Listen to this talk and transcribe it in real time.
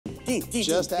Dean,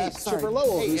 Just ask Chipper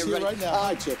Lowell, who's here right now.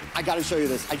 Hi, Chip. I gotta show you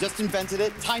this. I just invented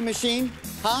it. Time machine,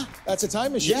 huh? That's a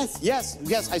time machine? Yes.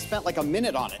 I spent like a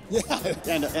minute on it. Yeah.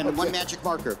 And one magic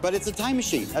marker. But it's a time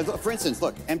machine. For instance,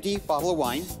 look, empty bottle of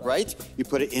wine, right? You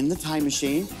put it in the time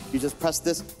machine. You just press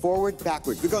this forward,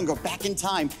 backwards. We're gonna go back in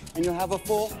time, and you'll have a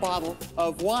full bottle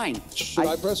of wine. Should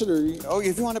I press it, or? Oh,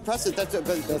 if you want to press it, that's it.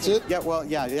 That's it? Yeah, well,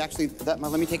 yeah, actually, let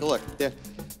me take a look. There.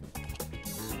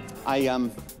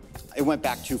 It went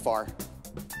back too far.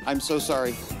 I'm so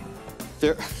sorry.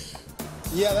 There.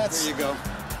 Yeah, that's. There you go.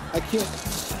 I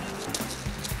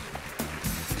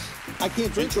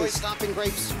can't drink Enjoy this. stomping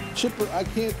grapes. Chipper, I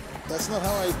can't. That's not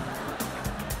how I.